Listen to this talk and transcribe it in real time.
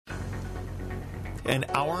an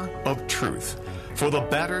hour of truth for the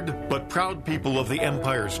battered but proud people of the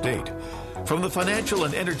Empire State. From the financial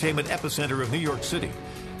and entertainment epicenter of New York City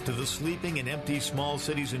to the sleeping and empty small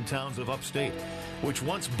cities and towns of upstate, which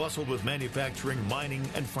once bustled with manufacturing, mining,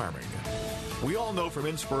 and farming. We all know from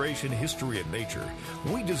inspiration, history, and nature,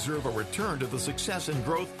 we deserve a return to the success and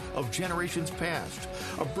growth of generations past,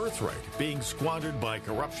 a birthright being squandered by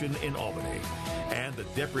corruption in Albany, and the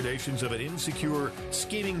depredations of an insecure,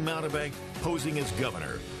 scheming mountebank posing as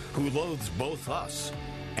governor, who loathes both us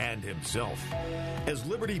and himself. As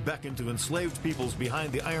liberty beckoned to enslaved peoples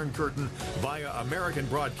behind the Iron Curtain via American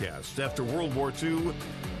broadcasts after World War II,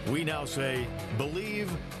 we now say,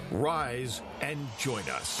 believe, rise, and join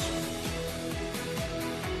us.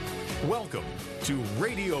 Welcome to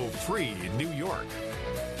Radio Free New York.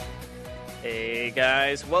 Hey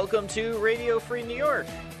guys, welcome to Radio Free New York.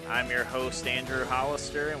 I'm your host, Andrew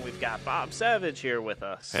Hollister, and we've got Bob Savage here with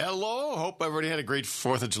us. Hello, hope everybody had a great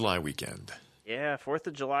 4th of July weekend. Yeah, 4th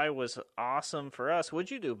of July was awesome for us. What'd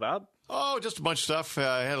you do, Bob? Oh, just a bunch of stuff.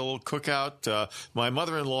 I had a little cookout. My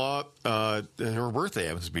mother-in-law, her birthday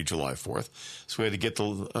happens to be July 4th, so we had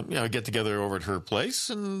to get together over at her place,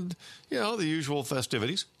 and the usual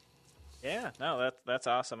festivities. Yeah, no, that's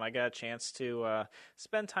awesome. I got a chance to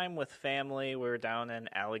spend time with family. We were down in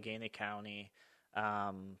Allegheny County,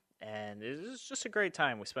 and it was just a great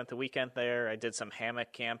time. We spent the weekend there. I did some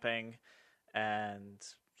hammock camping, and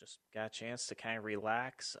just got a chance to kind of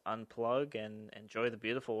relax, unplug, and enjoy the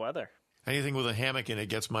beautiful weather. Anything with a hammock in it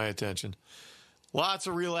gets my attention. Lots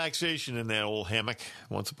of relaxation in that old hammock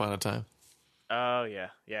once upon a time. Oh yeah.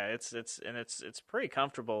 It's pretty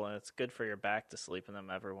comfortable, and it's good for your back to sleep in them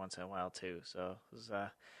every once in a while too. So it was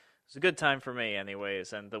a good time for me,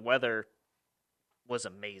 anyways. And the weather was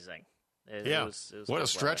amazing. It was what a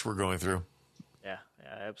stretch we're going through. Yeah,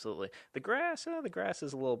 absolutely. The grass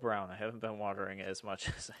is a little brown. I haven't been watering it as much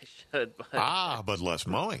as I should. But less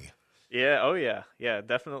mowing. Yeah,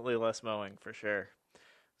 definitely less mowing for sure.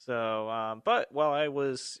 So, but while I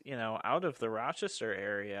was, out of the Rochester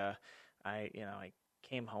area, I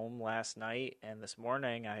came home last night, and this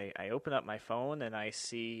morning I open up my phone and I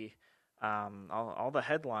see all the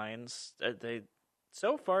headlines.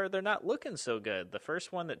 So far they're not looking so good. The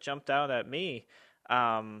first one that jumped out at me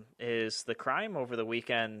is the crime over the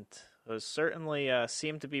weekend was certainly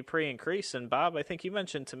seemed to be pretty increased. And Bob, I think you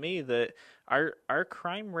mentioned to me that our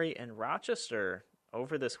crime rate in Rochester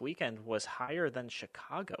over this weekend was higher than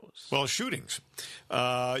Chicago's. Well, shootings.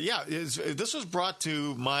 This was brought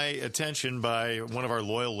to my attention by one of our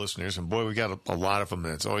loyal listeners, and boy, we got a lot of them,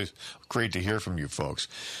 and it's always great to hear from you folks.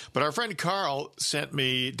 But our friend Carl sent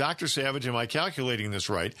me, Dr. Savage, am I calculating this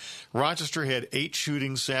right? Rochester had 8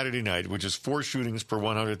 shootings Saturday night, which is 4 shootings per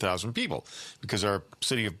 100,000 people, because our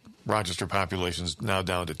city of Rochester population is now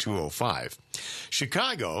down to 205.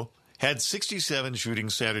 Chicago had 67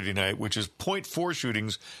 shootings Saturday night, which is 0.4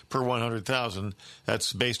 shootings per 100,000.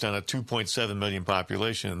 That's based on a 2.7 million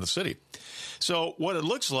population in the city. So what it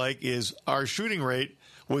looks like is our shooting rate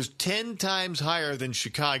was 10 times higher than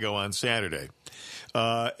Chicago on Saturday.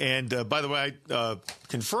 And by the way, I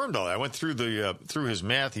confirmed all that. I went through his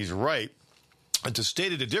math. He's right. And to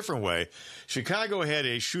state it a different way, Chicago had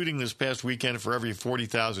a shooting this past weekend for every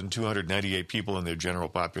 40,298 people in their general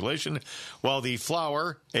population, while the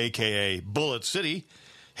Flower, a.k.a. Bullet City,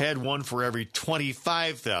 had one for every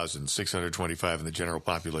 25,625 in the general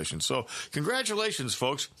population. So congratulations,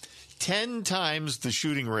 folks. 10 times the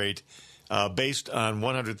shooting rate based on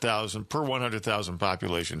 100,000 per 100,000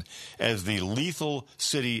 population as the lethal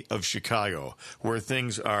city of Chicago, where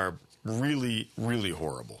things are really, really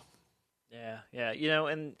horrible. Yeah.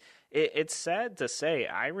 And it's sad to say,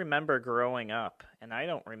 I remember growing up, and I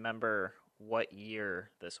don't remember what year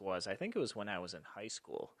this was. I think it was when I was in high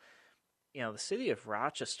school. The city of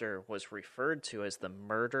Rochester was referred to as the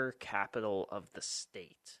murder capital of the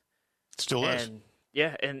state. Still is.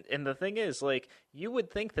 Yeah, and the thing is, you would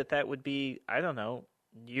think that would be, I don't know,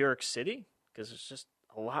 New York City, because there's just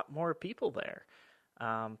a lot more people there.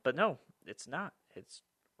 But no, it's not. It's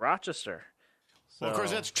Rochester. Well, of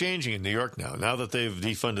course, that's changing in New York now. Now that they've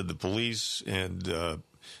defunded the police, and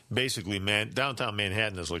basically downtown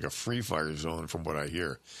Manhattan is like a free-fire zone from what I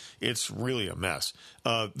hear. It's really a mess.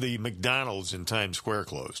 The McDonald's in Times Square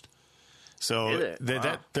closed. So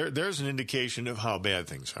there's an indication of how bad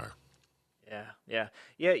things are. Yeah.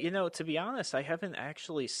 To be honest, I haven't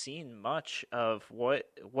actually seen much of what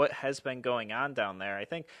has been going on down there. I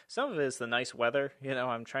think some of it is the nice weather.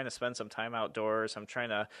 I'm trying to spend some time outdoors. I'm trying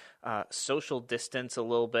to social distance a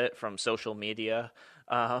little bit from social media.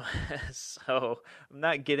 So I'm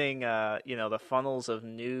not getting the funnels of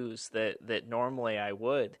news that normally I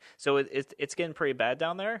would. So it's getting pretty bad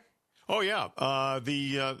down there. Oh yeah,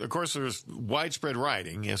 of course there's widespread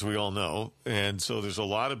rioting, as we all know, and so there's a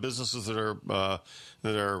lot of businesses that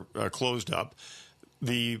are closed up.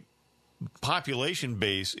 The population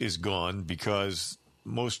base is gone because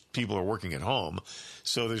most people are working at home,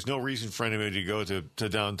 so there's no reason for anybody to go to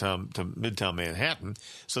Midtown Manhattan.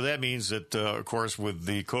 So that means that, of course, with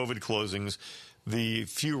the COVID closings, the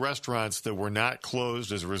few restaurants that were not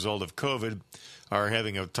closed as a result of COVID are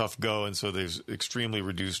having a tough go, and so there's extremely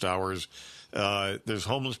reduced hours. There's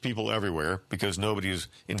homeless people everywhere because nobody is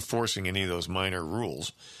enforcing any of those minor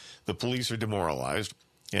rules. The police are demoralized,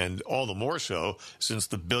 and all the more so since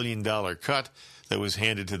the $1 billion cut that was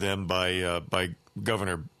handed to them by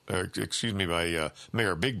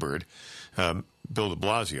Mayor Big Bird, Bill de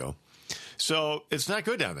Blasio. So it's not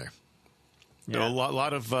good down there. Yeah. A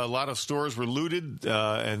lot of stores were looted,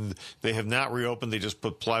 and they have not reopened. They just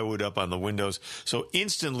put plywood up on the windows. So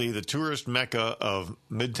instantly, the tourist mecca of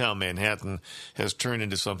Midtown Manhattan has turned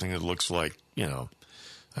into something that looks like, a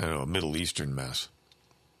Middle Eastern mess.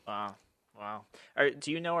 Wow.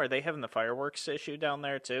 Do you know, are they having the fireworks issue down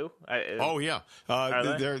there too? Oh yeah,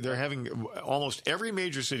 they're having, almost every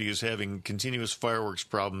major city is having continuous fireworks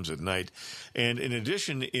problems at night, and in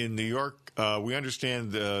addition, in New York, we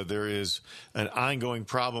understand there is an ongoing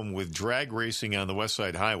problem with drag racing on the West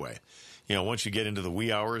Side Highway. Once you get into the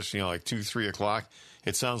wee hours, like 2-3 o'clock,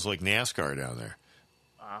 it sounds like NASCAR down there.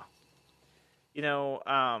 Wow.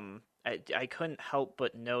 I couldn't help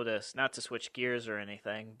but notice, not to switch gears or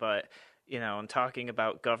anything, but in talking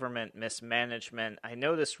about government mismanagement, I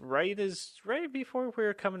noticed right before we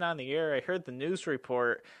were coming on the air, I heard the news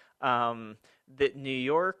report that New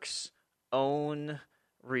York's own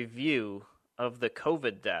review of the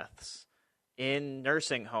COVID deaths in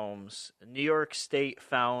nursing homes, New York State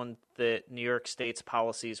found that New York State's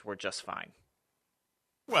policies were just fine.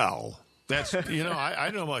 Well, that's, I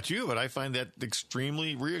don't know about you, but I find that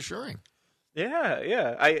extremely reassuring.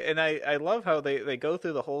 Yeah. I love how they go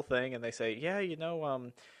through the whole thing and they say,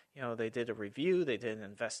 they did a review, they did an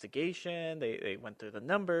investigation, they went through the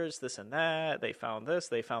numbers, this and that, they found this,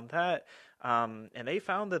 they found that, and they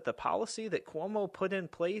found that the policy that Cuomo put in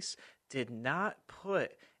place did not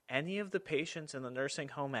put any of the patients in the nursing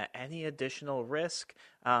home at any additional risk,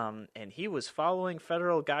 and he was following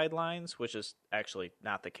federal guidelines, which is actually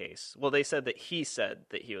not the case. Well, they said that he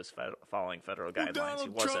was following federal guidelines. He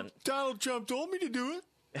wasn't. Donald Trump told me to do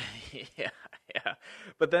it. Yeah.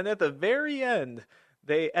 But then at the very end,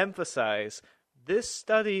 they emphasize this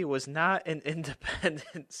study was not an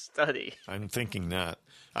independent study. I'm thinking not.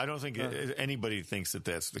 I don't think anybody thinks that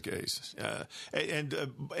that's the case. And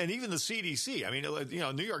even the CDC. I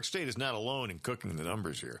mean, New York State is not alone in cooking the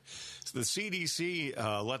numbers here. So the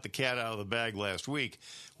CDC let the cat out of the bag last week,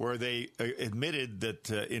 where they admitted that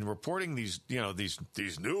in reporting these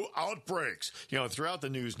new outbreaks, throughout the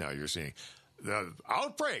news now you're seeing. The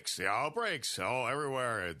outbreaks,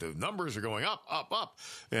 everywhere. The numbers are going up,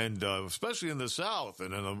 and especially in the South,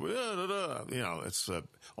 and it's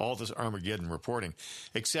all this Armageddon reporting.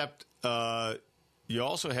 Except you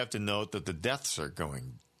also have to note that the deaths are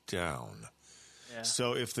going down. Yeah.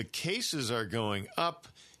 So if the cases are going up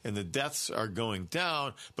and the deaths are going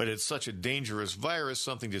down, but it's such a dangerous virus,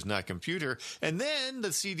 something does not compute here. And then the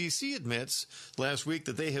CDC admits last week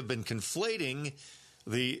that they have been conflating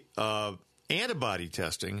the antibody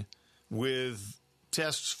testing with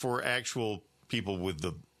tests for actual people with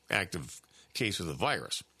the active case of the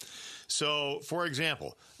virus. So, for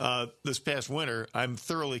example, this past winter, I'm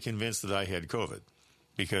thoroughly convinced that I had COVID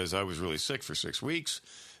because I was really sick for 6 weeks,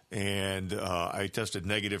 and I tested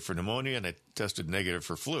negative for pneumonia and I tested negative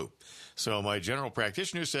for flu. So my general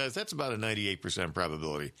practitioner says that's about a 98%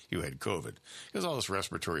 probability you had COVID because all this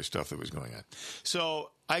respiratory stuff that was going on.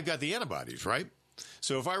 So I've got the antibodies, right?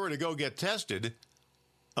 So if I were to go get tested,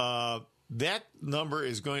 that number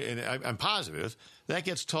is going, and I'm positive, that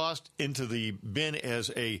gets tossed into the bin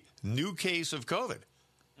as a new case of COVID.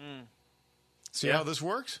 See how this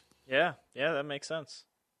works? Yeah, that makes sense.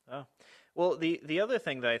 Oh. Well, the other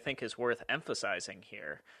thing that I think is worth emphasizing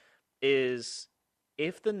here is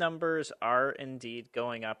if the numbers are indeed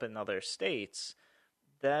going up in other states,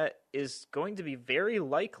 that is going to be very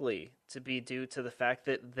likely to be due to the fact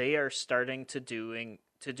that they are starting to doing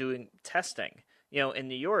testing. In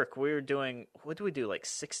New York, we're doing, what do we do, like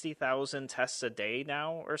 60,000 tests a day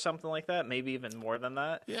now or something like that? Maybe even more than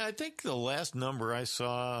that? Yeah, I think the last number I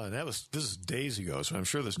saw, and this is days ago, so I'm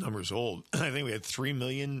sure this number's old. I think we had 3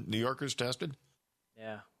 million New Yorkers tested.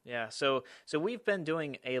 Yeah, Yeah, so we've been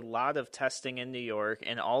doing a lot of testing in New York,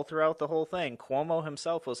 and all throughout the whole thing, Cuomo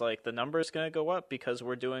himself was like, the number's going to go up because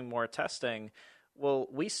we're doing more testing. Well,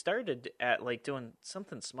 we started at like doing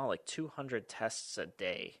something small, like 200 tests a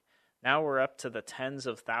day. Now we're up to the tens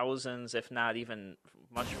of thousands, if not even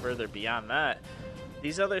much further beyond that.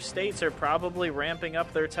 These other states are probably ramping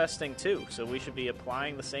up their testing too, so we should be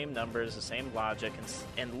applying the same numbers, the same logic,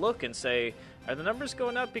 and look and say, are the numbers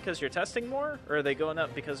going up because you're testing more, or are they going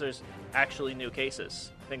up because there's actually new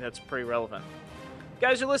cases? I think that's pretty relevant.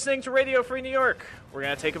 Guys, you're listening to Radio Free New York. We're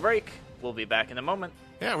going to take a break. We'll be back in a moment.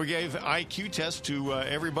 Yeah, we gave IQ tests to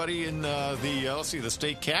everybody in the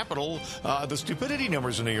state capital. The stupidity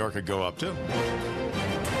numbers in New York could go up, too.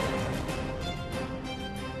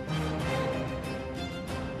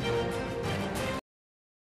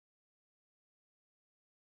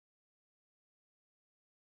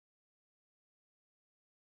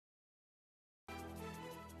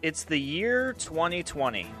 It's the year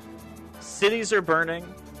 2020. Cities are burning,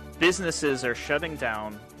 businesses are shutting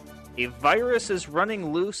down, a virus is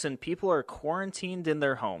running loose, and people are quarantined in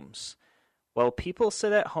their homes. While people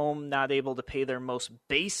sit at home not able to pay their most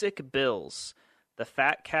basic bills, the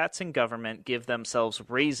fat cats in government give themselves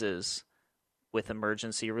raises with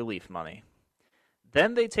emergency relief money.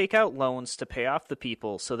 Then they take out loans to pay off the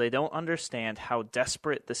people so they don't understand how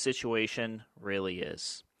desperate the situation really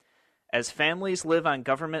is. As families live on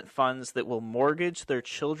government funds that will mortgage their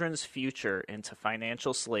children's future into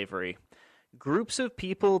financial slavery, groups of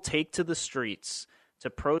people take to the streets to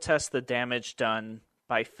protest the damage done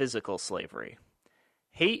by physical slavery.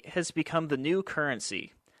 Hate has become the new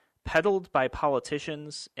currency, peddled by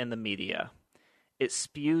politicians and the media. It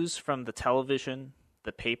spews from the television,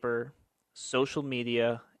 the paper, social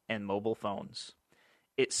media, and mobile phones.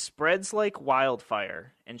 It spreads like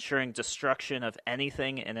wildfire, ensuring destruction of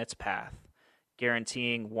anything in its path,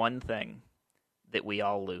 guaranteeing one thing, that we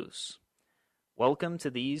all lose. Welcome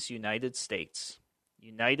to these United States.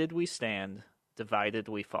 United we stand, divided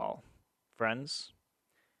we fall. Friends,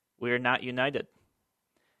 we are not united.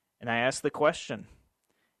 And I ask the question,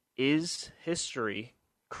 is history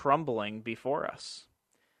crumbling before us?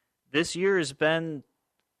 This year has been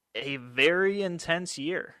a very intense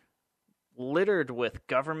year, littered with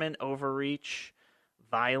government overreach,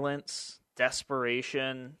 violence,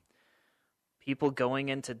 desperation, people going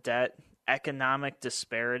into debt, economic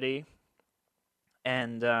disparity.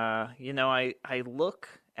 And, I look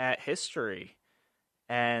at history,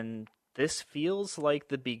 and this feels like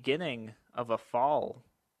the beginning of a fall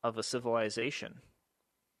of a civilization.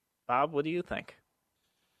 Bob, what do you think?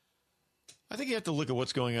 I think you have to look at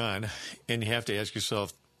what's going on, and you have to ask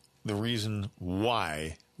yourself the reason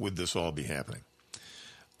why would this all be happening.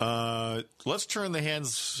 Let's turn the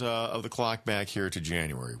hands of the clock back here to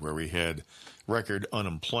January, where we had record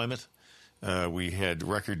unemployment. We had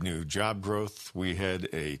record new job growth. We had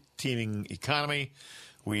a teeming economy.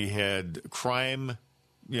 We had crime,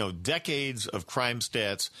 decades of crime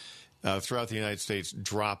stats throughout the United States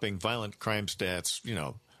dropping, violent crime stats,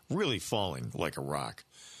 really falling like a rock.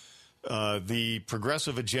 The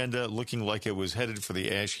progressive agenda looking like it was headed for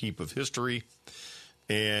the ash heap of history.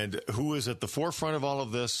 And who is at the forefront of all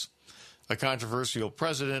of this? A controversial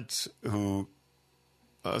president who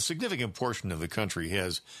a significant portion of the country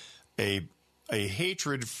has a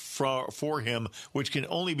hatred for him, which can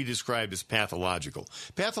only be described as pathological.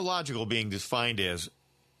 Pathological being defined as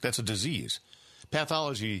that's a disease.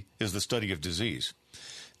 Pathology is the study of disease.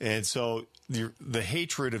 And so the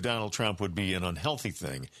hatred of Donald Trump would be an unhealthy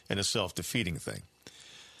thing and a self-defeating thing.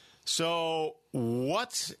 So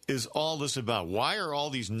what is all this about? Why are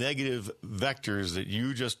all these negative vectors that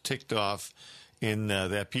you just ticked off in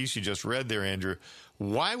that piece you just read there, Andrew?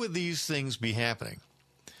 Why would these things be happening?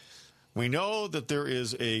 We know that there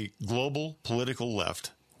is a global political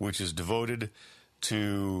left which is devoted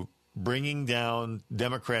to bringing down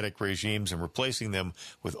democratic regimes and replacing them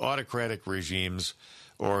with autocratic regimes,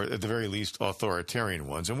 or at the very least authoritarian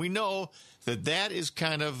ones. And we know that is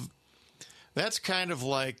kind of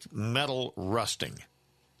like metal rusting.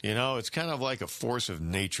 It's kind of like a force of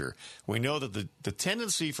nature. We know that the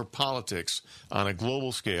tendency for politics on a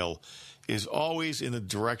global scale is always in the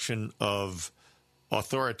direction of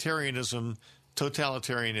authoritarianism,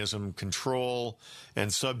 totalitarianism, control,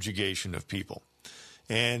 and subjugation of people.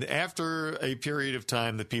 And after a period of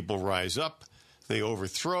time, the people rise up, they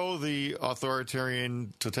overthrow the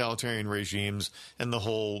authoritarian, totalitarian regimes, and the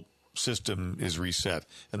whole system is reset,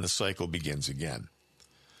 and the cycle begins again.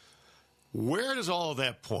 Where does all of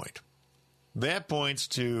that point? That points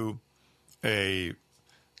to a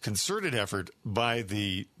concerted effort by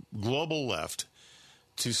the global left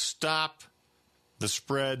to stop the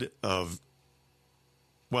spread of,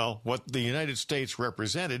 well, what the United States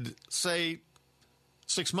represented, say,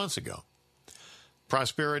 6 months ago.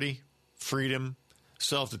 Prosperity, freedom,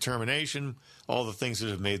 self-determination, all the things that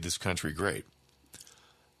have made this country great.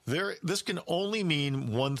 This can only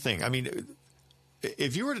mean one thing. I mean,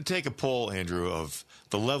 if you were to take a poll, Andrew, of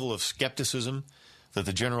the level of skepticism that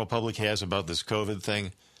the general public has about this COVID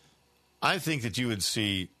thing, I think that you would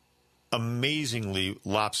see amazingly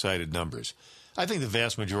lopsided numbers. I think the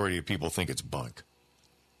vast majority of people think it's bunk.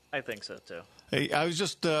 I think so, too. Hey, I was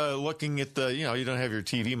just looking at you don't have your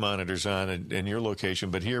TV monitors on in your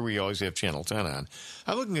location, but here we always have Channel 10 on.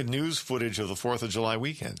 I'm looking at news footage of the 4th of July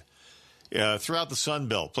weekend. Throughout the Sun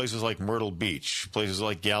Belt, places like Myrtle Beach, places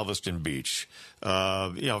like Galveston Beach,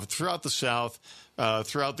 throughout the South,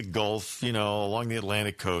 throughout the Gulf, along the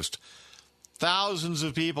Atlantic coast, thousands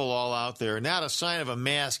of people all out there, not a sign of a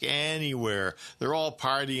mask anywhere. They're all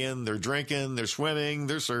partying, they're drinking, they're swimming,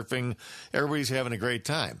 they're surfing. Everybody's having a great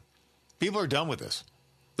time. People are done with this.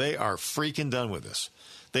 They are freaking done with this.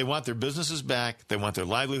 They want their businesses back. They want their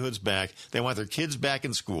livelihoods back. They want their kids back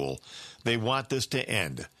in school. They want this to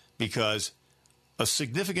end because a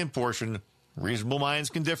significant portion, reasonable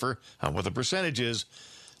minds can differ on what the percentage is,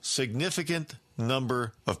 significant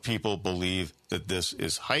number of people believe that this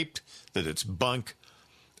is hyped, that it's bunk,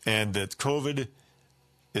 and that COVID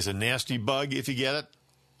is a nasty bug if you get it.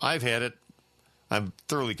 I've had it. I'm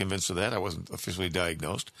thoroughly convinced of that. I wasn't officially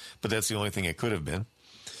diagnosed, but that's the only thing it could have been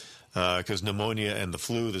because pneumonia and the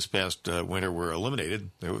flu this past winter were eliminated.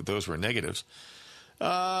 Those were negatives.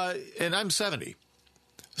 And I'm 70.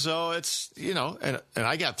 So it's, and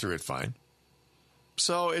I got through it fine.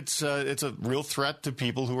 So it's a real threat to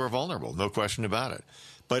people who are vulnerable, no question about it.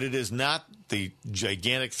 But it is not the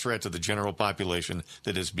gigantic threat to the general population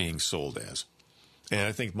that is being sold as. And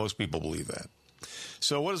I think most people believe that.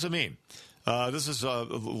 So what does it mean? This is a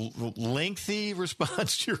lengthy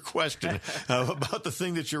response to your question about the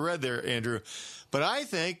thing that you read there, Andrew. But I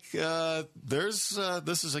think this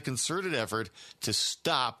is a concerted effort to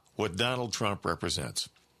stop what Donald Trump represents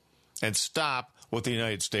and stop what the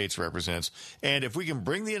United States represents. And if we can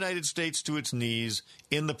bring the United States to its knees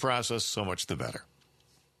in the process, so much the better.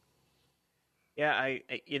 Yeah, I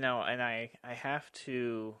have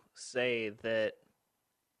to say that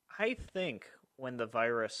I think when the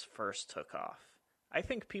virus first took off, I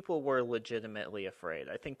think people were legitimately afraid.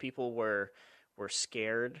 I think people were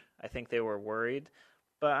scared. I think they were worried.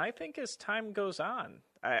 But I think as time goes on,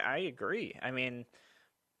 I agree. I mean,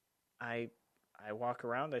 I walk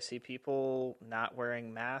around, I see people not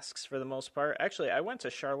wearing masks for the most part. Actually, I went to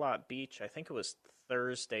Charlotte Beach, I think it was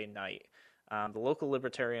Thursday night. The local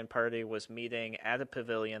Libertarian Party was meeting at a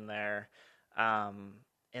pavilion there, and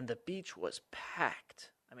the beach was packed.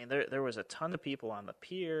 I mean, there was a ton of people on the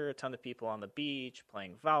pier, a ton of people on the beach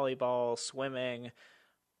playing volleyball, swimming.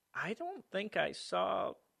 I don't think I saw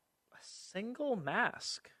a single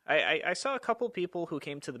mask. I saw a couple people who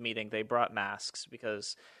came to the meeting. They brought masks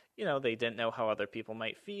because, they didn't know how other people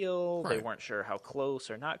might feel. Right. They weren't sure how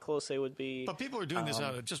close or not close they would be. But people are doing this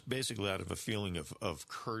basically out of a feeling of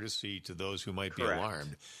courtesy to those who might be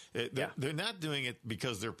alarmed. They're not doing it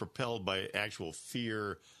because they're propelled by actual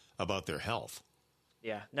fear about their health.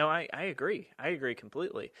 Yeah, no, I agree. I agree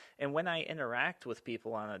completely. And when I interact with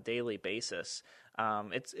people on a daily basis,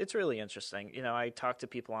 it's really interesting. I talk to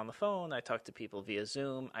people on the phone. I talk to people via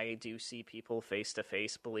Zoom. I do see people face to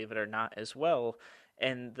face, believe it or not, as well.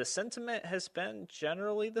 And the sentiment has been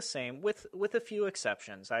generally the same, with a few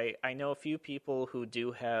exceptions. I know a few people who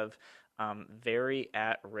do have very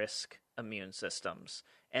at-risk immune systems,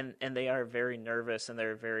 and they are very nervous and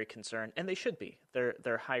they're very concerned, and they should be.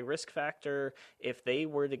 They're high risk factor. If they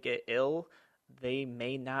were to get ill, they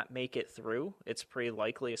may not make it through. It's pretty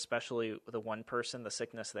likely, especially the one person, the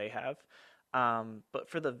sickness they have. But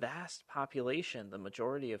for the vast population, the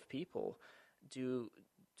majority of people do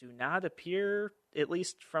not appear, at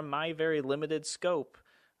least from my very limited scope,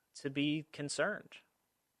 to be concerned.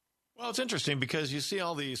 Well, it's interesting because you see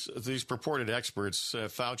all these purported experts.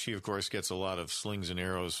 Fauci, of course, gets a lot of slings and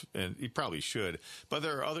arrows, and he probably should. But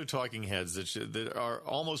there are other talking heads that are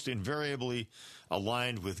almost invariably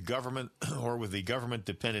aligned with government or with the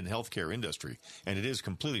government-dependent healthcare industry, and it is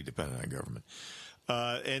completely dependent on government.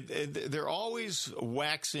 And they're always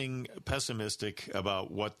waxing pessimistic about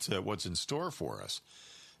what's in store for us.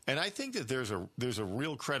 And I think that there's a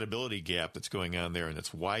real credibility gap that's going on there, and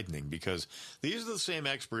it's widening because these are the same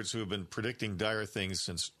experts who have been predicting dire things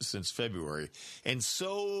since February, and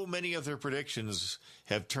so many of their predictions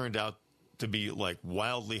have turned out to be like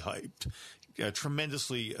wildly hyped,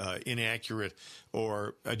 tremendously inaccurate,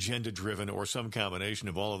 or agenda-driven, or some combination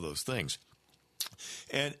of all of those things.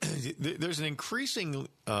 And there's an increasing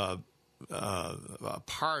part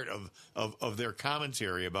of their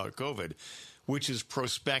commentary about COVID, which is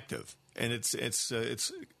prospective, and it's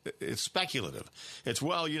speculative. It's,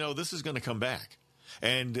 well, this is going to come back,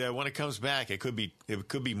 and when it comes back, it could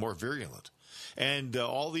be more virulent, and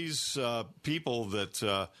all these people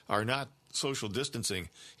that are not social distancing,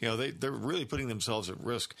 they're really putting themselves at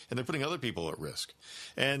risk, and they're putting other people at risk,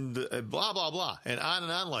 and blah blah blah, and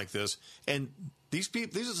on like this, and these are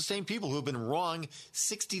the same people who have been wrong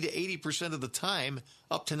 60 to 80% of the time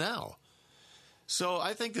up to now. So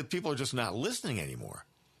I think that people are just not listening anymore.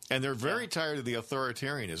 And they're very tired of the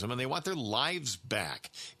authoritarianism, and they want their lives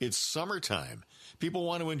back. It's summertime. People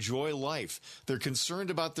want to enjoy life. They're concerned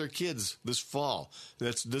about their kids this fall.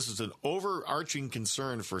 This is an overarching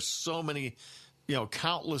concern for so many,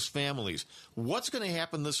 countless families. What's going to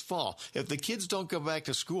happen this fall? If the kids don't go back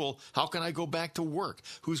to school, how can I go back to work?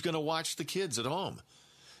 Who's going to watch the kids at home?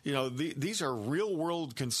 These are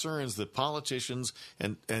real-world concerns that politicians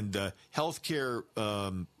and healthcare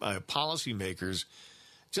policymakers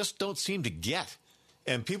just don't seem to get,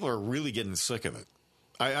 and people are really getting sick of it.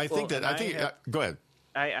 Go ahead.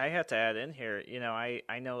 I have to add in here.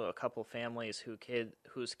 I know a couple families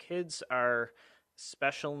whose kids are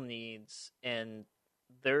special needs, and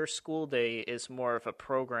their school day is more of a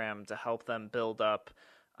program to help them build up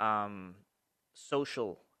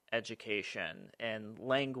social education and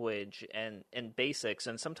language and basics,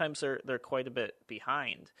 and sometimes they're quite a bit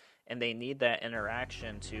behind, and they need that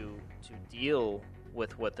interaction to deal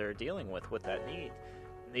with what they're dealing with that need.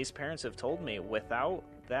 And these parents have told me, without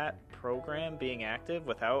that program being active,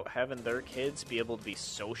 without having their kids be able to be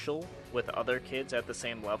social with other kids at the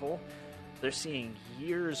same level, they're seeing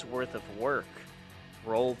years worth of work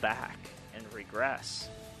roll back and regress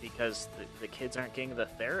because the kids aren't getting the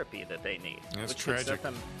therapy that they need. That's which tragic. could set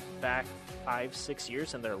them back 5-6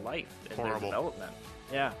 years in their life, in Horrible. their development.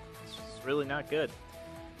 Yeah, it's really not good.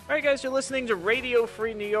 All right, guys, you're listening to Radio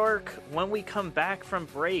Free New York. When we come back from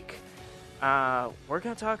break, we're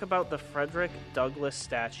going to talk about the Frederick Douglass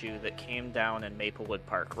statue that came down in Maplewood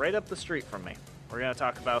Park, right up the street from me. We're going to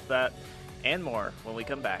talk about that and more when we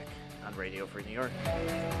come back on Radio Free New York.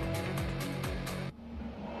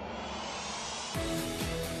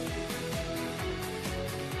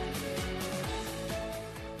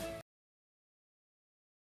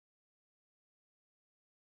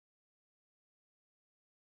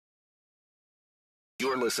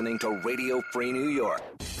 You're listening to Radio Free New York.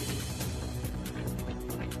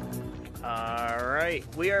 All right,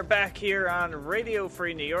 we are back here on Radio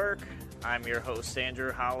Free New York. I'm your host,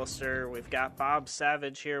 Andrew Hollister. We've got Bob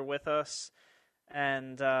Savage here with us,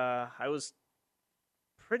 and I was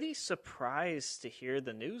pretty surprised to hear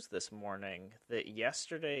the news this morning that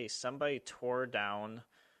yesterday somebody tore down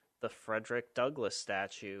the Frederick Douglass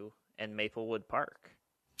statue in Maplewood Park.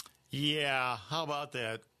 Yeah, how about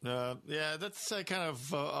that? That's kind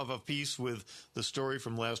of a piece with the story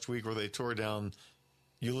from last week where they tore down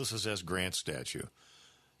Ulysses S. Grant's statue.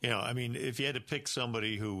 If you had to pick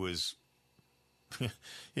somebody who was,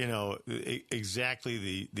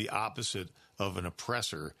 exactly the opposite of an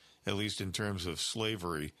oppressor, at least in terms of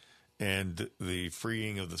slavery and the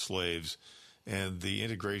freeing of the slaves and the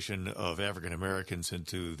integration of African Americans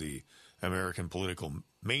into the American political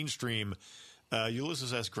mainstream,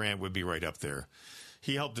 Ulysses S. Grant would be right up there.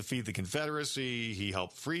 He helped defeat the Confederacy. He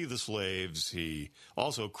helped free the slaves. He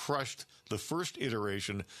also crushed the first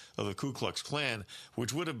iteration of the Ku Klux Klan,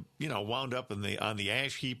 which would have, wound up on the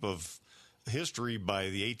ash heap of history by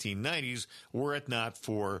the 1890s, were it not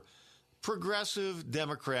for progressive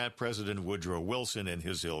Democrat President Woodrow Wilson and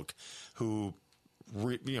his ilk, who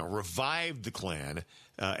revived the Klan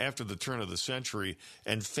after the turn of the century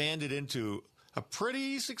and fanned it into a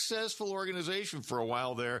pretty successful organization for a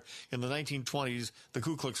while there. In the 1920s, the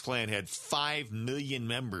Ku Klux Klan had 5 million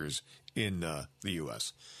members in the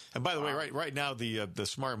U.S. And by the way, right now, the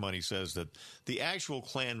smart money says that the actual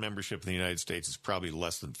Klan membership in the United States is probably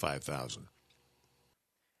less than 5,000.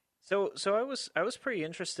 So I was pretty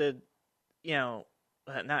interested,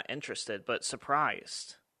 not interested, but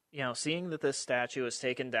surprised, seeing that this statue was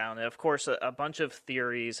taken down. And of course, a bunch of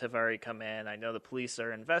theories have already come in. I know the police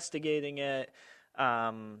are investigating it.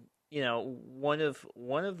 One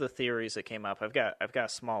of the theories that came up, I've got a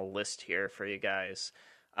small list here for you guys,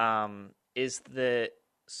 is that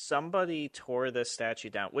somebody tore this statue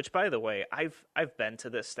down, which, by the way, I've been to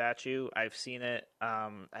this statue. I've seen it. I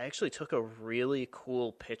actually took a really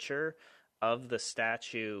cool picture of the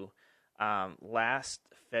statue last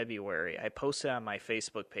February. I posted on my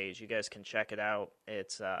Facebook page. You guys can check it out.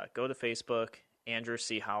 It's go to Facebook, Andrew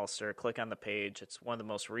C. Hollister, click on the page. It's one of the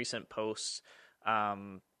most recent posts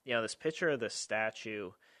This picture of the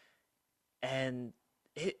statue, and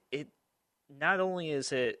it not only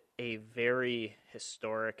is it a very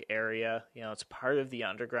historic area, it's part of the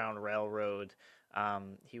Underground Railroad.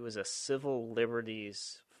 He was a civil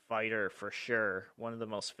liberties fighter for sure, one of the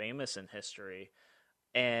most famous in history.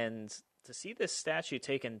 And to see this statue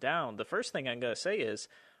taken down, the first thing I'm going to say is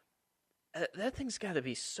that thing's got to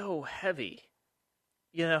be so heavy.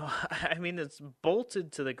 I mean, it's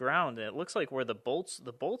bolted to the ground, and it looks like where the bolts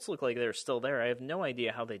look like they're still there. I have no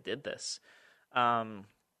idea how they did this. And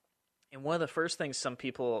one of the first things some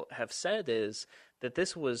people have said is that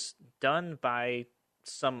this was done by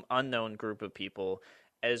some unknown group of people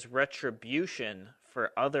as retribution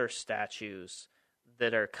for other statues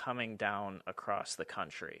that are coming down across the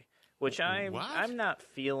country. Which I'm not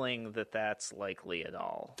feeling that that's likely at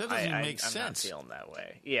all. That doesn't make sense. I'm not feeling that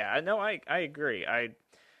way. Yeah, no, I agree. I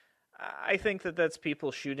think that that's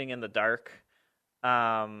people shooting in the dark.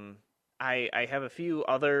 I have a few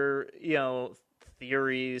other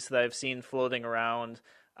theories that I've seen floating around.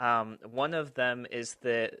 One of them is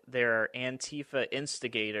that there are Antifa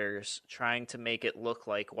instigators trying to make it look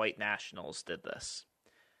like white nationals did this.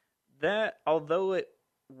 That, although it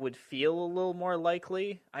would feel a little more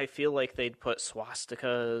likely, I feel like they'd put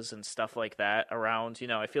swastikas and stuff like that around.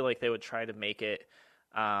 I feel like they would try to make it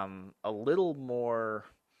a little more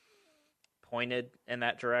pointed in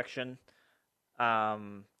that direction.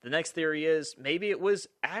 The next theory is maybe it was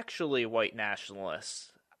actually white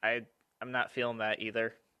nationalists. I'm not feeling that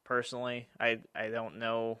either, personally. I don't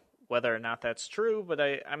know whether or not that's true, but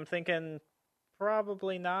I'm thinking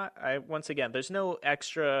probably not. Once again, there's no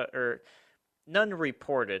extra, or none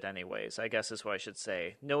reported anyways, I guess is what I should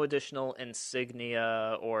say. No additional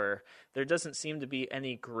insignia, or there doesn't seem to be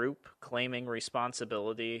any group claiming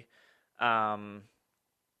responsibility. And,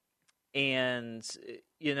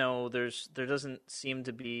 there doesn't seem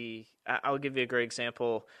to be... I'll give you a great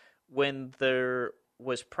example. When there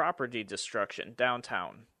was property destruction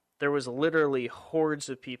downtown, there was literally hordes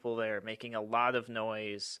of people there making a lot of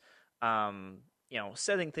noise,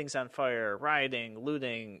 setting things on fire, rioting,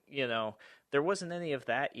 looting, There wasn't any of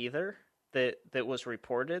that either that was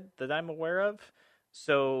reported that I'm aware of.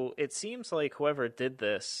 So it seems like whoever did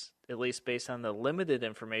this, at least based on the limited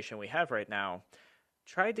information we have right now,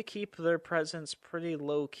 tried to keep their presence pretty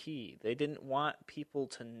low-key. They didn't want people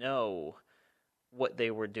to know what they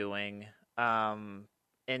were doing. And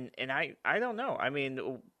I don't know. I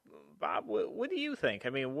mean, Bob, what do you think? I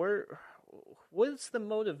mean, what's the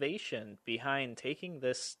motivation behind taking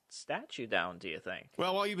this statue down, do you think?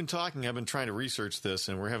 Well, while you've been talking, I've been trying to research this,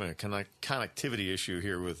 and we're having a connectivity issue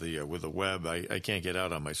here with the web. I can't get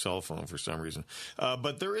out on my cell phone for some reason.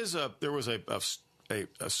 But there was a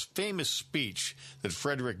famous speech that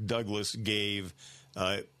Frederick Douglass gave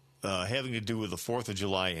having to do with the 4th of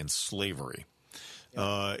July and slavery.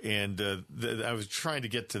 I was trying to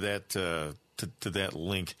get to that to that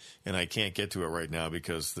link, and I can't get to it right now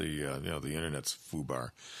because the internet's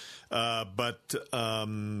foobar. But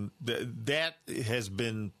that has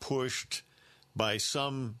been pushed by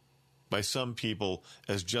some people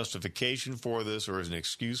as justification for this, or as an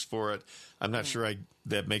excuse for it. I'm not sure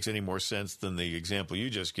that makes any more sense than the example you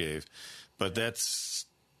just gave, but that seems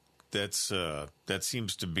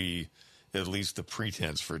to be at least the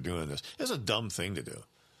pretense for doing this. It's a dumb thing to do.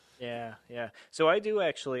 Yeah. So I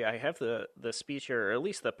have the speech here, or at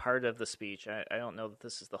least the part of the speech. I don't know that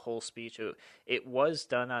this is the whole speech. It was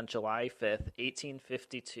done on July 5th,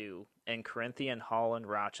 1852 in Corinthian Hall in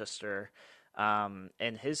Rochester.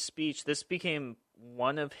 And his speech, this became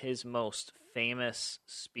one of his most famous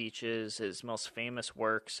speeches, his most famous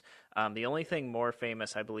works. The only thing more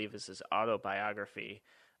famous, I believe, is his autobiography.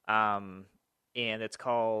 And it's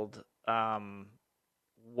called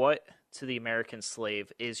What to the American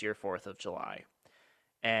Slave is Your 4th of July?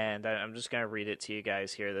 And I'm just going to read it to you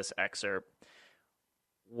guys here, this excerpt.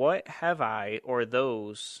 What have I, or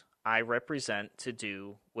those I represent, to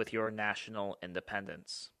do with your national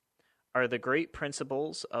independence? Are the great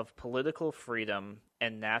principles of political freedom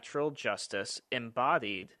and natural justice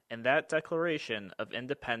embodied in that Declaration of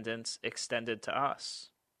Independence extended to us?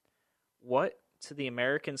 What to the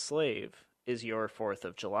American slave is your 4th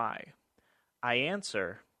of July? I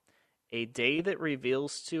answer, a day that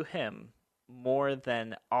reveals to him, more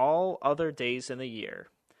than all other days in the year,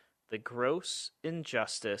 the gross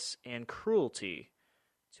injustice and cruelty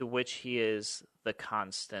to which he is the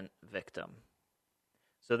constant victim.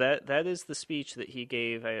 So that is the speech that he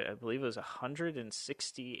gave, I believe it was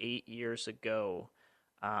 168 years ago,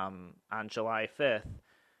 on July 5th,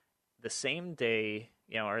 the same day,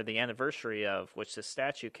 or the anniversary of which the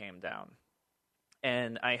statue came down.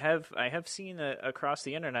 And I have seen across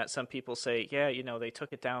the internet some people say, yeah, they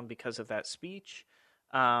took it down because of that speech.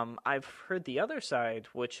 I've heard the other side,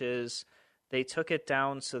 which is they took it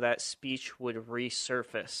down so that speech would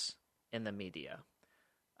resurface in the media.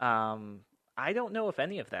 I don't know if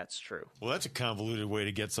any of that's true. Well, that's a convoluted way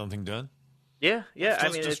to get something done. Yeah.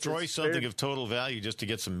 Let's destroy something of total value just to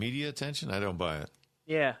get some media attention. I don't buy it.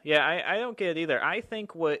 Yeah. I don't get it either. I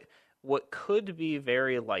think what could be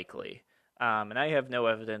very likely, and I have no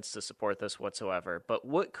evidence to support this whatsoever, but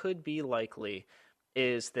what could be likely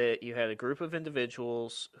is that you had a group of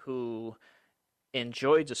individuals who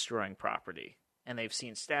enjoy destroying property, and they've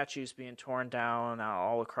seen statues being torn down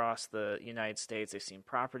all across the United States. They've seen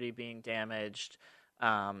property being damaged,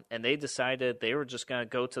 and they decided they were just going to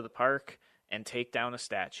go to the park and take down a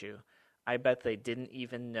statue. I bet they didn't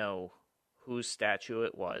even know whose statue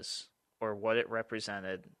it was or what it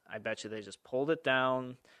represented. I bet you they just pulled it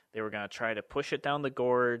down. They were going to try to push it down the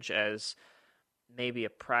gorge as maybe a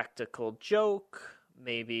practical joke,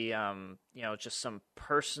 maybe just some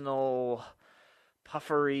personal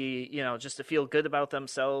puffery, just to feel good about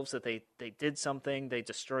themselves that they did something. They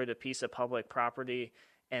destroyed a piece of public property,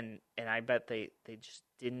 and I bet they just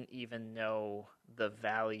didn't even know the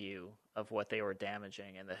value of what they were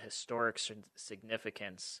damaging and the historic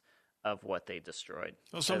significance of what they destroyed.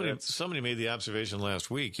 Well, somebody made the observation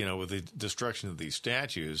last week, with the destruction of these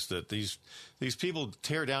statues, that these people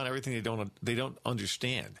tear down everything they don't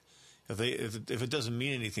understand. If it doesn't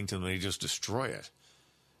mean anything to them, they just destroy it.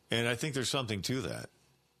 And I think there's something to that.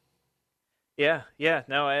 Yeah,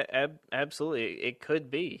 no, absolutely, it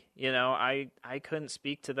could be. I couldn't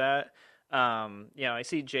speak to that. I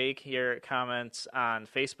see Jake here comments on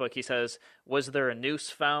Facebook. He says, "Was there a noose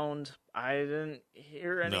found?" I didn't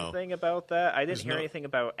hear anything about that. I didn't hear anything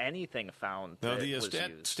about anything found. No, the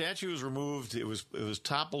statue was removed. It was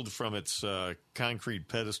toppled from its concrete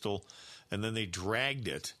pedestal, and then they dragged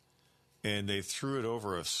it, and they threw it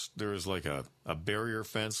over there was like a barrier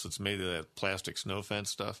fence that's made of that plastic snow fence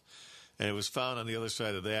stuff, and it was found on the other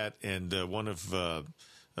side of that, and one of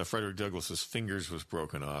Frederick Douglass's fingers was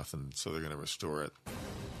broken off, and so they're going to restore it.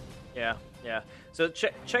 Yeah. So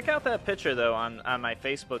check out that picture, though, on my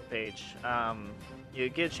Facebook page. You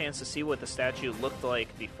get a chance to see what the statue looked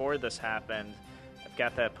like before this happened. I've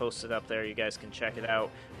got that posted up there. You guys can check it out.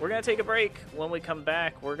 We're going to take a break. When we come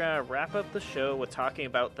back, we're going to wrap up the show with talking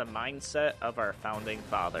about the mindset of our founding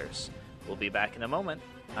fathers. We'll be back in a moment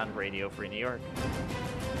on Radio Free New York.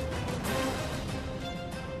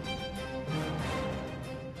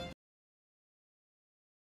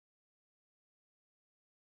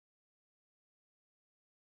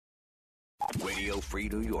 Radio Free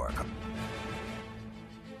New York.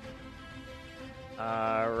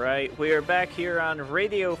 All right, we are back here on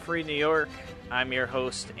Radio Free New York. I'm your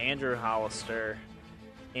host, Andrew Hollister,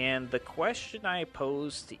 and the question I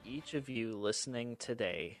pose to each of you listening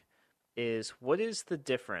today is, what is the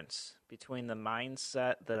difference between the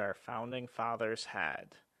mindset that our founding fathers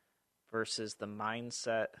had versus the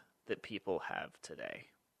mindset that people have today?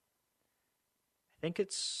 I think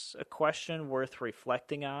it's a question worth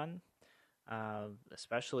reflecting on.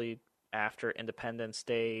 Especially after Independence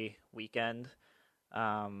Day weekend.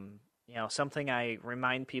 Something I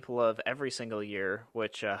remind people of every single year,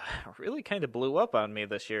 which really kind of blew up on me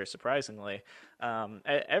this year, surprisingly.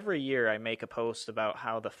 Every year I make a post about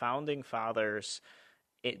how the founding fathers,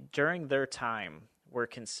 during their time, were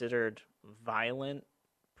considered violent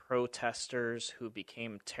protesters who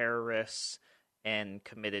became terrorists and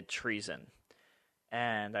committed treason.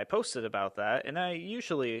 And I posted about that, and I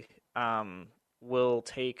usually will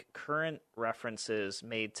take current references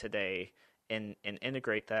made today and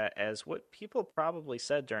integrate that as what people probably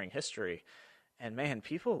said during history. And man,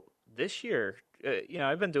 people this year,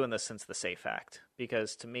 I've been doing this since the SAFE Act,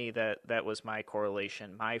 because to me that was my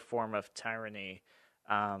correlation, my form of tyranny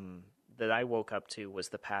that I woke up to was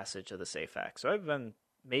the passage of the SAFE Act. So I've been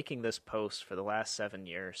making this post for the last 7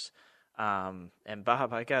 years. And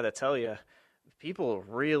Bob, I got to tell you, people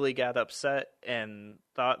really got upset and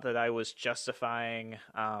thought that I was justifying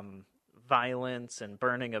violence and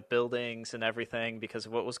burning of buildings and everything because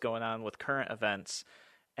of what was going on with current events.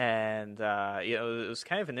 And, it was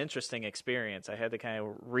kind of an interesting experience. I had to kind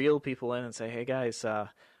of reel people in and say, hey, guys,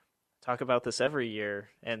 talk about this every year.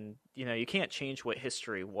 And, you can't change what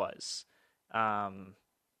history was. But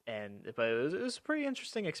it was a pretty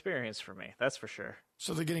interesting experience for me, that's for sure.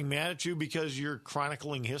 So they're getting mad at you because you're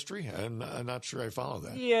chronicling history? I'm not sure I follow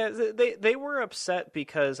that. Yeah, they were upset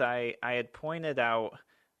because I had pointed out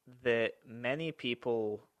that many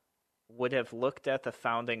people would have looked at the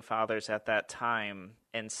founding fathers at that time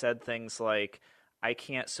and said things like, I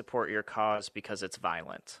can't support your cause because it's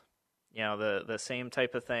violent. The same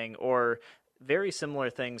type of thing, or very similar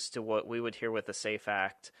things to what we would hear with the SAFE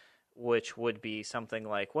Act, which would be something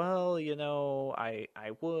like, well, I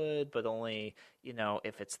would, but only,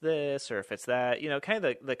 if it's this or if it's that, kind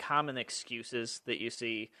of the common excuses that you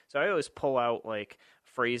see. So I always pull out like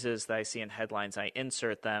phrases that I see in headlines. I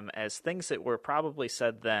insert them as things that were probably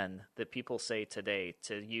said then that people say today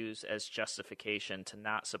to use as justification to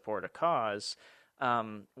not support a cause.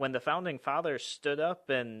 When the founding fathers stood up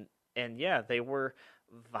and yeah, they were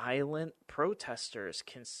violent protesters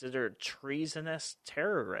considered treasonous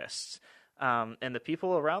terrorists. And the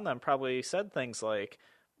people around them probably said things like,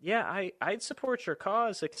 yeah, I'd support your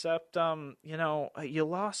cause, except, you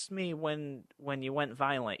lost me when you went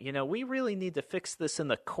violent. We really need to fix this in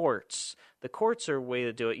the courts. The courts are a way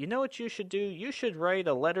to do it. You know what you should do? You should write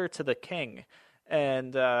a letter to the king.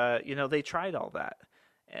 And, they tried all that.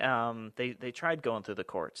 They tried going through the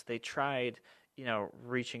courts. They tried,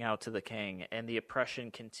 reaching out to the king, and the oppression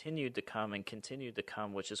continued to come and continued to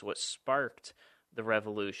come, which is what sparked the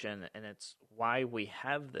revolution, and it's why we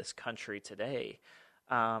have this country today.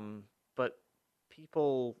 But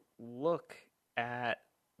people look at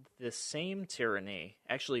the same tyranny,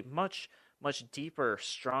 actually much, much deeper,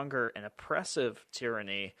 stronger, and oppressive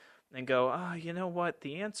tyranny, and go, oh, you know what?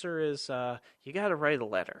 The answer is you got to write a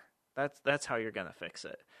letter. That's how you're going to fix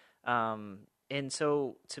it. And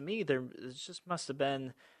so, to me, there just must have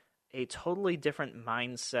been a totally different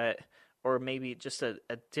mindset, or maybe just a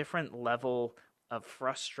different level of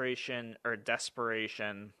frustration or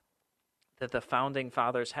desperation that the founding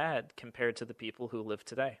fathers had compared to the people who live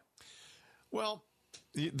today. Well,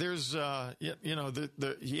 there's,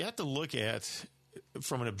 you have to look at,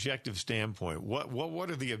 from an objective standpoint, what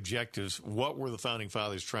are the objectives? What were the founding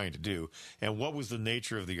fathers trying to do? And what was the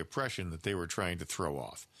nature of the oppression that they were trying to throw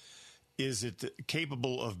off? Is it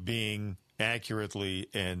capable of being accurately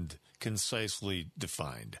and concisely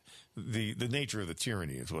defined? The nature of the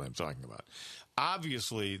tyranny is what I'm talking about.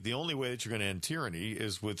 Obviously, the only way that you're going to end tyranny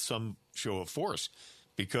is with some show of force,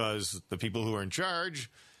 because the people who are in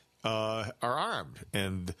charge are armed,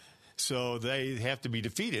 and so they have to be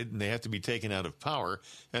defeated and they have to be taken out of power.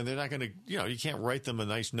 And they're not going to, you can't write them a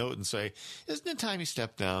nice note and say, "Isn't it time you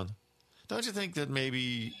step down?" Don't you think that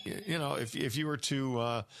maybe, if you were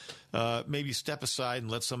to maybe step aside and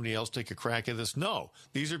let somebody else take a crack at this? No,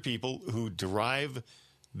 these are people who derive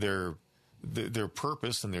their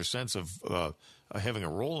purpose and their sense of having a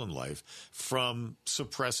role in life from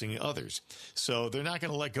suppressing others. So they're not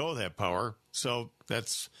going to let go of that power. So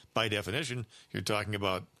that's, by definition, you're talking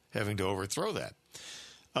about having to overthrow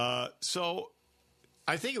that. So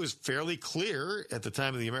I think it was fairly clear at the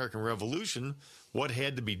time of the American Revolution what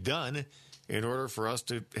had to be done in order for us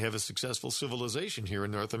to have a successful civilization here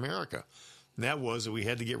in North America. And that was that we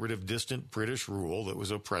had to get rid of distant British rule that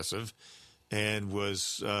was oppressive and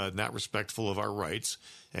was not respectful of our rights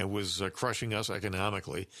and was crushing us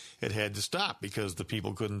economically. It had to stop because the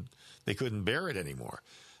people couldn't bear it anymore.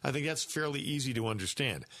 I think that's fairly easy to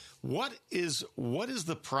understand. What is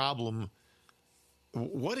the problem?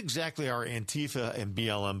 What exactly are Antifa and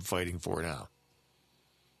BLM fighting for now?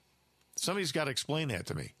 Somebody's got to explain that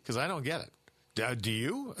to me, because I don't get it. Do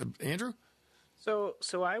you, Andrew?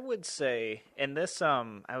 So I would say, and this,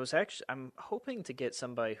 I'm hoping to get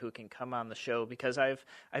somebody who can come on the show, because I've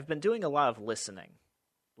been doing a lot of listening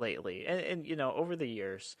lately, and over the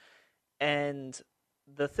years, and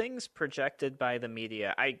the things projected by the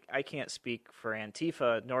media, I can't speak for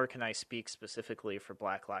Antifa, nor can I speak specifically for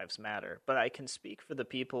Black Lives Matter, but I can speak for the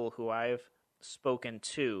people who I've spoken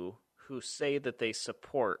to who say that they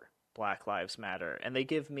support Black Lives Matter, and they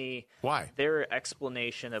give me their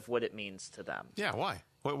explanation of what it means to them. Yeah, why?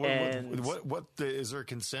 What is there a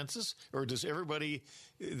consensus, or does everybody?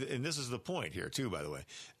 And this is the point here too, by the way.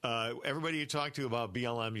 Everybody you talk to about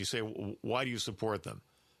BLM, you say, why do you support them?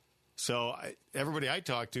 So everybody I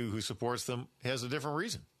talk to who supports them has a different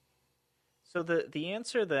reason. So the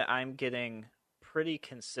answer that I'm getting pretty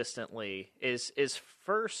consistently is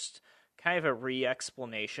first kind of a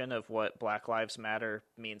re-explanation of what Black Lives Matter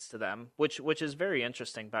means to them, which is very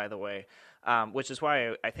interesting, by the way, which is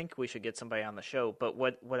why I think we should get somebody on the show. But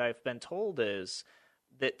what I've been told is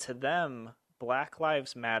that to them, Black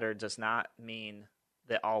Lives Matter does not mean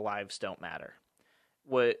that all lives don't matter.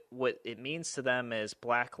 What it means to them is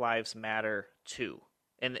Black Lives Matter too.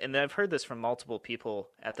 And I've heard this from multiple people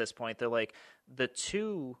at this point. They're like, the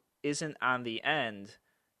two isn't on the end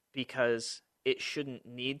because it shouldn't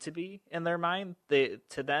need to be in their mind. To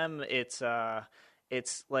them, it's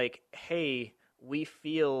like, hey, we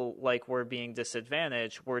feel like we're being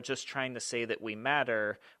disadvantaged, we're just trying to say that we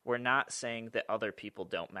matter. We're not saying that other people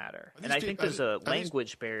don't matter. And I think there's a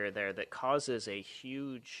language barrier there that causes a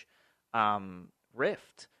huge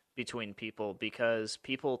rift between people, because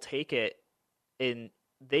people take it in,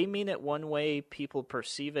 they mean it one way, people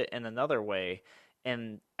perceive it in another way.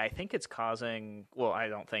 And I think it's causing, well, I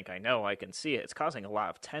don't think I know, I can see it. It's causing a lot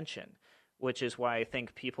of tension, which is why I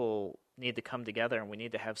think people need to come together and we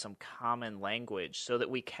need to have some common language so that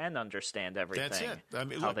we can understand everything. That's it. I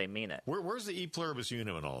mean, how they mean it. Where's the e pluribus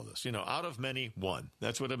unum in all of this? Out of many, one.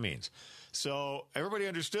 That's what it means. So everybody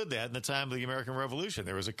understood that in the time of the American Revolution.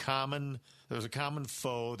 There was a common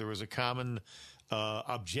foe. There was a common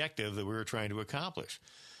objective that we were trying to accomplish.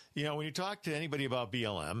 When you talk to anybody about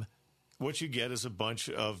BLM, what you get is a bunch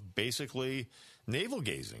of basically navel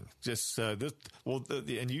gazing. Just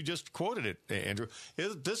and you just quoted it, Andrew.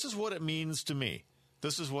 This is what it means to me.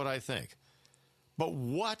 This is what I think. But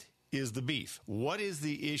what is the beef? What is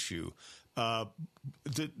the issue? Do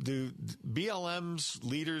BLM's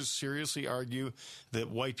leaders seriously argue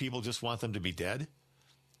that white people just want them to be dead?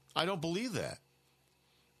 I don't believe that.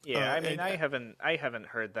 Yeah, I haven't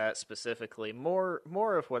heard that specifically. More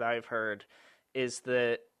of what I've heard is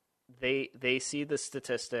that they see the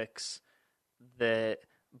statistics that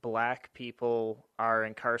black people are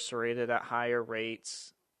incarcerated at higher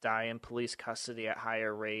rates, die in police custody at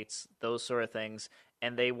higher rates, those sort of things,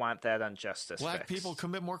 and they want that injustice Black fixed. people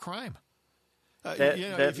commit more crime. If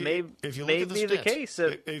you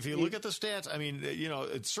look at the stats, I mean,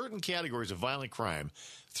 in certain categories of violent crime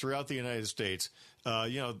throughout the United States,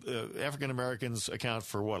 African Americans account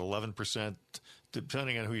for 11%,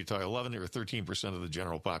 depending on who you talk, 11 or 13% of the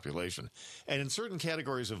general population. And in certain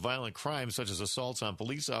categories of violent crime, such as assaults on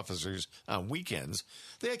police officers on weekends,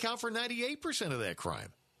 they account for 98% of that crime.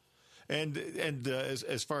 And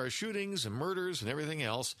as far as shootings and murders and everything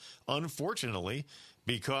else, unfortunately,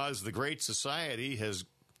 because the Great Society has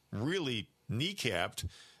really kneecapped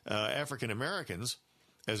African Americans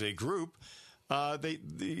as a group, they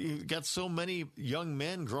got so many young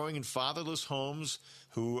men growing in fatherless homes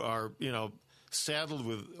who are, saddled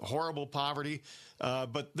with horrible poverty.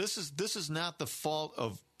 But this is not the fault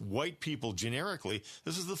of white people generically.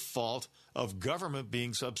 This is the fault of government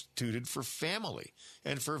being substituted for family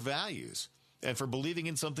and for values and for believing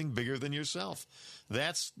in something bigger than yourself.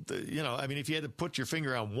 That's, if you had to put your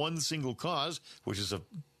finger on one single cause, which is a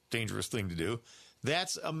dangerous thing to do,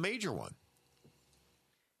 that's a major one.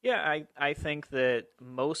 Yeah, I think that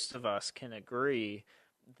most of us can agree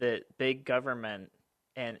that big government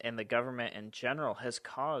and the government in general has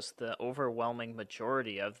caused the overwhelming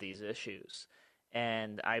majority of these issues.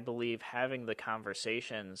 And I believe having the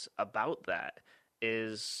conversations about that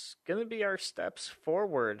is going to be our steps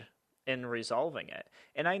forward in resolving it.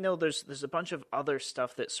 And I know there's a bunch of other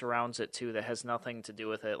stuff that surrounds it too that has nothing to do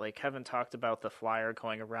with it. Like Kevin talked about the flyer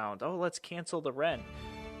going around, let's cancel the rent.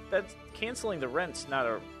 That's canceling the rent's not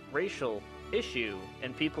a racial issue,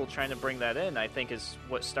 and people trying to bring that in, I think, is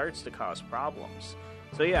what starts to cause problems.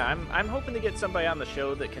 So yeah, I'm hoping to get somebody on the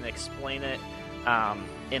show that can explain it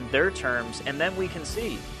in their terms, and then we can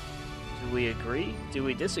see, do we agree? Do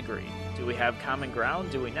we disagree? Do we have common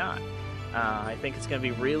ground? Do we not? I think it's going to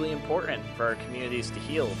be really important for our communities to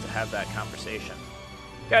heal to have that conversation.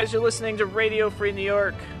 Guys, you're listening to Radio Free New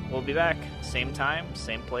York. We'll be back, same time,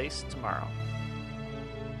 same place tomorrow.